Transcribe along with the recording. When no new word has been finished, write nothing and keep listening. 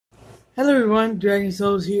Hello everyone, Dragon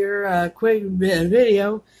Souls here. Quick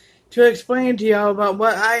video to explain to y'all about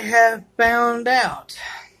what I have found out.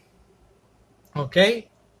 Okay?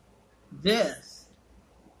 This.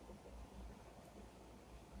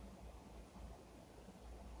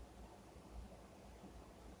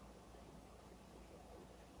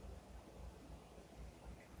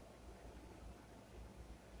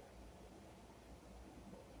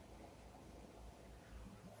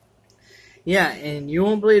 Yeah, and you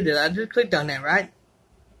won't believe that I just clicked on that, right?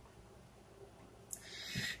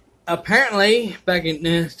 Apparently, back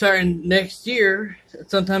in starting next year,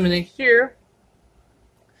 sometime next year,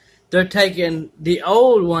 they're taking the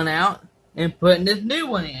old one out and putting this new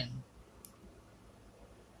one in.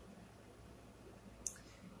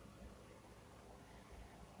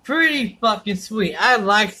 Pretty fucking sweet. I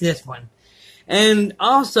like this one. And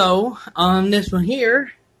also, on this one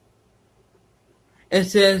here, it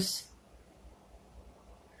says,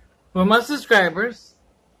 for my subscribers,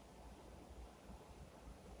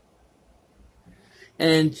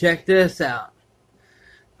 and check this out.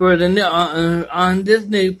 For the new, on this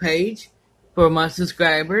new page, for my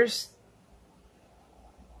subscribers,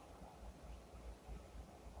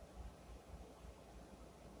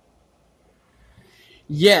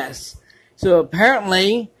 yes. So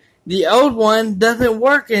apparently, the old one doesn't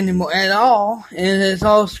work anymore at all, and it's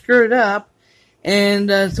all screwed up. And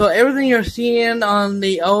so everything you're seeing on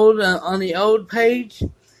the old page,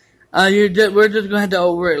 we're just gonna have to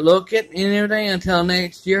overlook it and everything until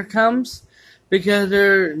next year comes, because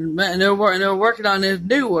they're working on this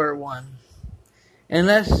newer one. And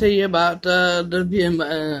let's see about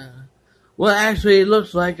what actually it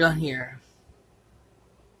looks like on here.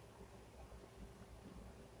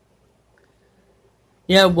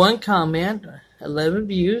 You have one comment, 11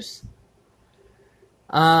 views.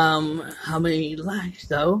 How many likes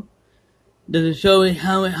though? Does it show me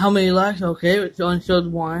how many likes? Okay, it only shows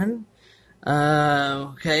one.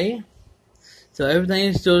 Okay. So everything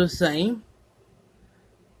is still the same.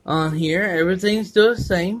 On here, everything's still the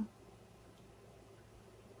same.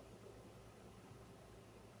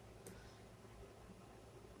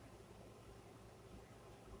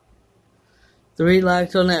 Three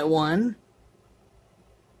likes on that one.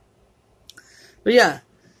 But yeah,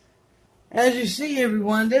 as you see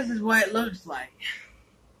everyone, this is what it looks like.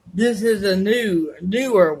 This is a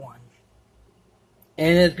newer one.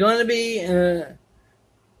 And it's going to be,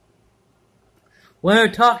 when they're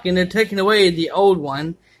talking, they're taking away the old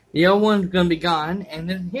one. The old one's going to be gone, and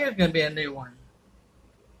then here's going to be a new one.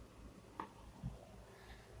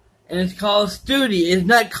 And it's called Studio. It's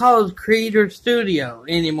not called Creator Studio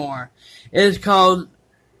anymore. It's called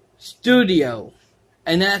Studio.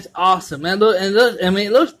 And that's awesome. It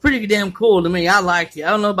looks pretty damn cool to me. I liked it. I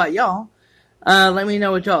don't know about y'all. Let me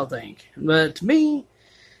know what y'all think. But to me,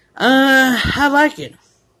 I like it.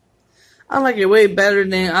 I like it way better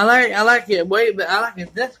than I like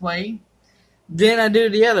it this way than I do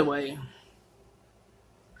the other way.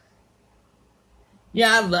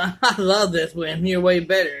 Yeah, I love this one here way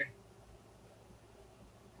better.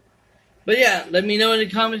 But yeah, let me know in the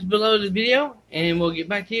comments below the video, and we'll get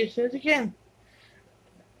back to you as soon as I can.